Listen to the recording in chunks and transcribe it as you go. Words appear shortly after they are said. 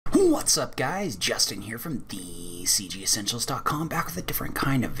What's up guys, Justin here from thecgessentials.com, back with a different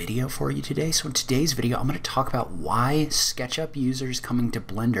kind of video for you today. So in today's video I'm going to talk about why SketchUp users coming to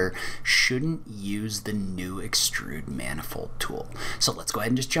Blender shouldn't use the new Extrude Manifold tool. So let's go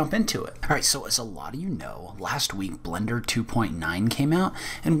ahead and just jump into it. Alright, so as a lot of you know, last week Blender 2.9 came out,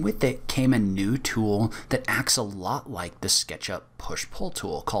 and with it came a new tool that acts a lot like the SketchUp push-pull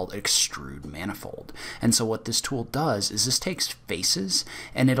tool called Extrude Manifold. And so what this tool does is this takes faces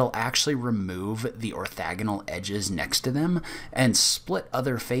and it'll actually remove the orthogonal edges next to them and split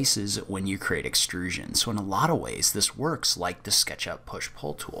other faces when you create extrusion. So in a lot of ways this works like the SketchUp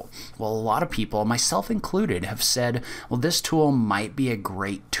push-pull tool. Well, a lot of people, myself included, have said, well, this tool might be a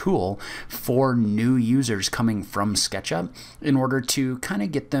great tool for new users coming from SketchUp in order to kind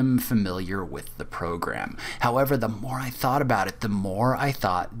of get them familiar with the program. However, the more I thought about it, the more I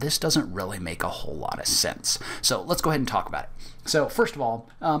thought this doesn't really make a whole lot of sense. So let's go ahead and talk about it. So first of all,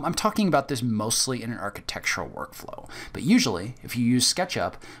 I'm talking about this mostly in an architectural workflow, but usually if you use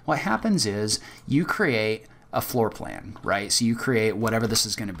SketchUp, what happens is you create a floor plan, right? So you create whatever this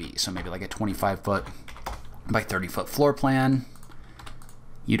is going to be. So maybe like a 25-foot by 30-foot floor plan.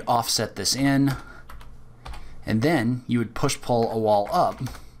 You'd offset this in, and then you would push-pull a wall up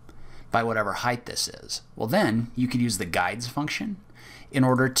by whatever height this is. Well, then you could use the guides function in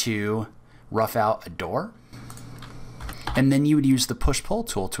order to rough out a door. And then you would use the push-pull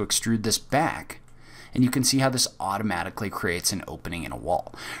tool to extrude this back. And you can see how this automatically creates an opening in a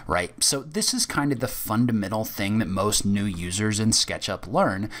wall, right? So this is kind of the fundamental thing that most new users in SketchUp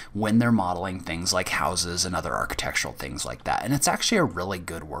learn when they're modeling things like houses and other architectural things like that. And it's actually a really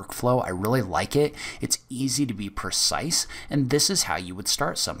good workflow. I really like it. It's easy to be precise, and this is how you would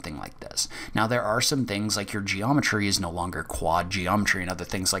start something like this. Now, there are some things like your geometry is no longer quad geometry and other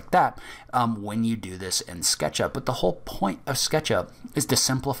things like that when you do this in SketchUp. But the whole point of SketchUp is to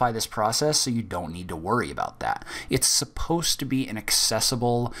simplify this process so you don't need to worry about that. It's supposed to be an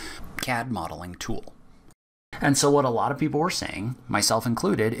accessible CAD modeling tool. And so what a lot of people were saying, myself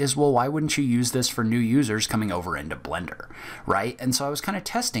included, is, well, why wouldn't you use this for new users coming over into Blender, right? And so I was kind of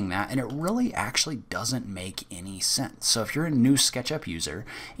testing that, and it really actually doesn't make any sense. So if you're a new SketchUp user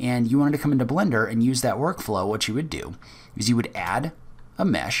and you wanted to come into Blender and use that workflow, what you would do is you would add a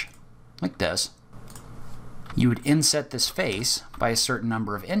mesh like this. You would inset this face by a certain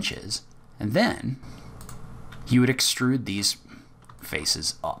number of inches, and then you would extrude these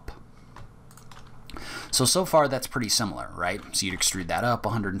faces up. So far that's pretty similar, right? So you'd extrude that up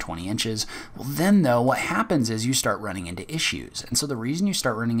 120 inches. Well then though, what happens is you start running into issues. And so the reason you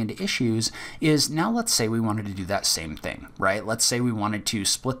start running into issues is, now let's say we wanted to do that same thing, right? Let's say we wanted to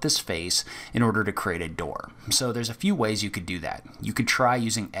split this face in order to create a door. So there's a few ways you could do that. You could try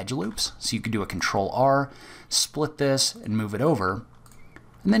using edge loops. So you could do a Control R, split this and move it over,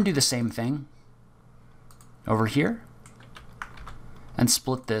 and then do the same thing over here and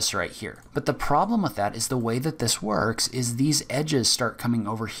split this right here. But the problem with that is the way that this works is these edges start coming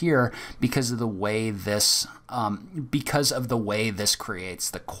over here because of the way this creates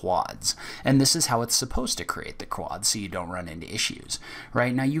the quads. And this is how it's supposed to create the quads so you don't run into issues.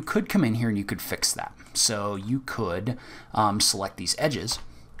 Right now you could come in here and you could fix that. So you could select these edges,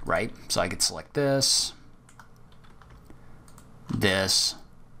 right? So I could select this,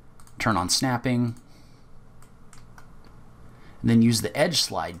 turn on snapping, and then use the edge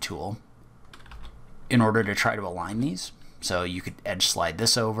slide tool in order to try to align these. So you could edge slide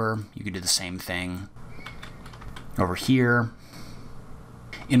this over. You could do the same thing over here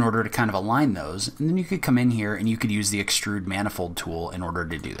in order to kind of align those. And then you could come in here and you could use the Extrude Manifold tool in order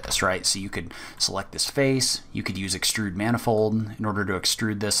to do this, right? So you could select this face. You could use Extrude Manifold in order to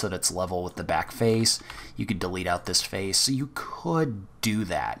extrude this so that it's level with the back face. You could delete out this face. So you could do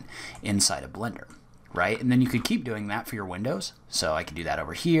that inside of Blender, right? And then you could keep doing that for your windows. So I could do that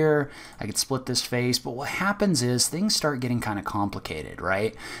over here. I could split this face. But what happens is things start getting kind of complicated,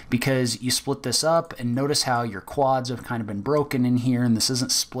 right? Because you split this up, and notice how your quads have kind of been broken in here, and this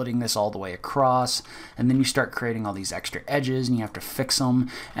isn't splitting this all the way across. And then you start creating all these extra edges and you have to fix them,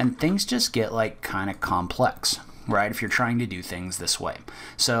 and things just get like kind of complex, right? If you're trying to do things this way.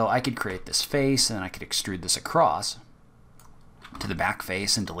 So I could create this face and I could extrude this across to the back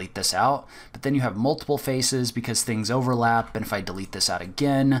face and delete this out, but then you have multiple faces because things overlap, and if I delete this out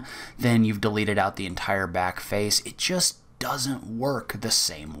again, then you've deleted out the entire back face. It just doesn't work the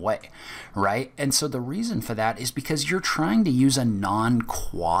same way, right? And so the reason for that is because you're trying to use a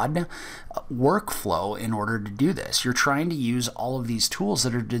non-quad workflow in order to do this. You're trying to use all of these tools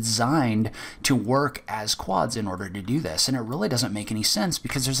that are designed to work as quads in order to do this, and it really doesn't make any sense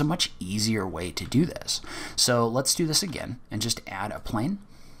because there's a much easier way to do this. So let's do this again and just add a plane.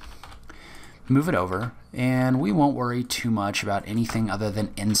 move it over, and we won't worry too much about anything other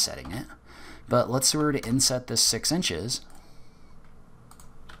than insetting it. But let's say we were to inset this 6 inches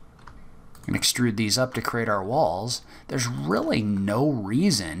and extrude these up to create our walls. There's really no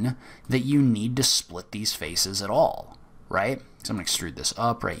reason that you need to split these faces at all, right? So I'm going to extrude this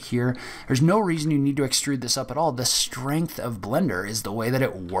up right here. There's no reason you need to extrude this up at all. The strength of Blender is the way that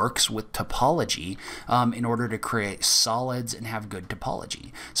it works with topology in order to create solids and have good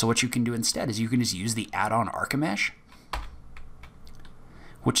topology. So what you can do instead is you can just use the add-on Archimesh,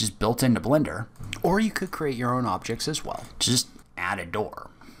 which is built into Blender, or you could create your own objects as well. Just add a door.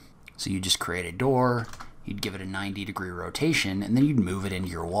 So you just create a door, you'd give it a 90-degree rotation, and then you'd move it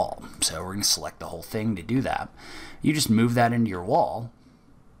into your wall. So we're going to select the whole thing to do that. You just move that into your wall,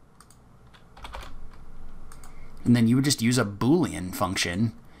 and then you would just use a Boolean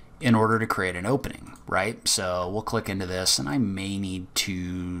function in order to create an opening, right? So we'll click into this, and I may need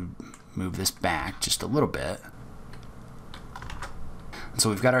to move this back just a little bit. So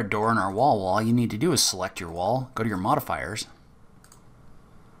we've got our door and our wall. Well, all you need to do is select your wall, go to your modifiers,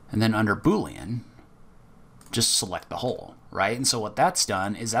 and then under Boolean, just select the hole, right? And so what that's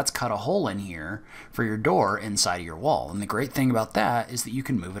done is that's cut a hole in here for your door inside of your wall. And the great thing about that is that you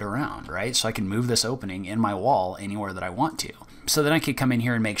can move it around, right? So I can move this opening in my wall anywhere that I want to. So then I could come in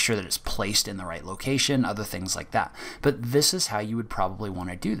here and make sure that it's placed in the right location, other things like that. But this is how you would probably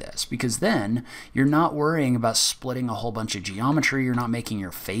want to do this, because then you're not worrying about splitting a whole bunch of geometry. You're not making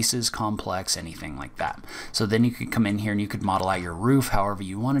your faces complex, anything like that. So then you could come in here and you could model out your roof however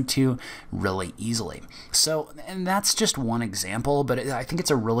you wanted to really easily. So, and that's just one example, but I think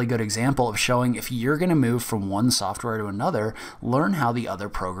it's a really good example of showing if you're going to move from one software to another, learn how the other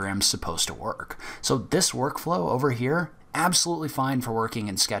program's supposed to work. So this workflow over here, absolutely fine for working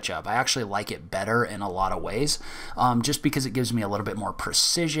in SketchUp. I actually like it better in a lot of ways, just because it gives me a little bit more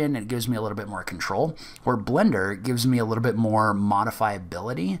precision, it gives me a little bit more control, where Blender gives me a little bit more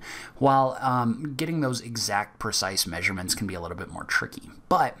modifiability, while getting those exact precise measurements can be a little bit more tricky.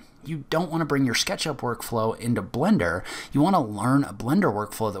 But you don't want to bring your SketchUp workflow into Blender. You want to learn a Blender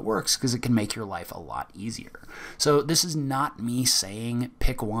workflow that works because it can make your life a lot easier. So this is not me saying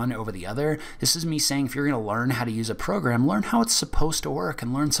pick one over the other. This is me saying if you're going to learn how to use a program, learn how it's supposed to work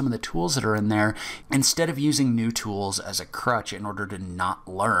and learn some of the tools that are in there instead of using new tools as a crutch in order to not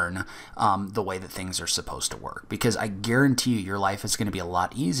learn the way that things are supposed to work. Because I guarantee you your life is going to be a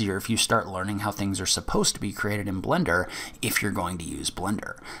lot easier if you start learning how things are supposed to be created in Blender if you're going to use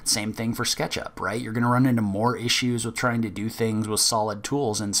Blender. Same thing for SketchUp, right? You're going to run into more issues with trying to do things with solid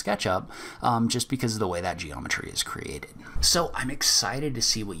tools in SketchUp just because of the way that geometry is created. So I'm excited to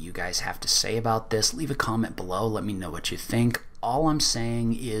see what you guys have to say about this. Leave a comment below. Let me know what you think. All I'm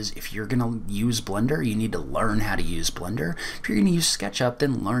saying is if you're going to use Blender, you need to learn how to use Blender. If you're going to use SketchUp,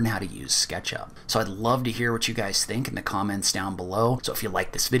 then learn how to use SketchUp. So I'd love to hear what you guys think in the comments down below. So if you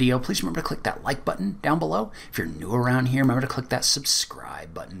like this video, please remember to click that like button down below. If you're new around here, remember to click that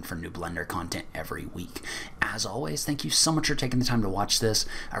subscribe button for new Blender content every week. As always, thank you so much for taking the time to watch this.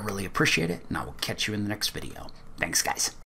 I really appreciate it, and I will catch you in the next video. Thanks, guys.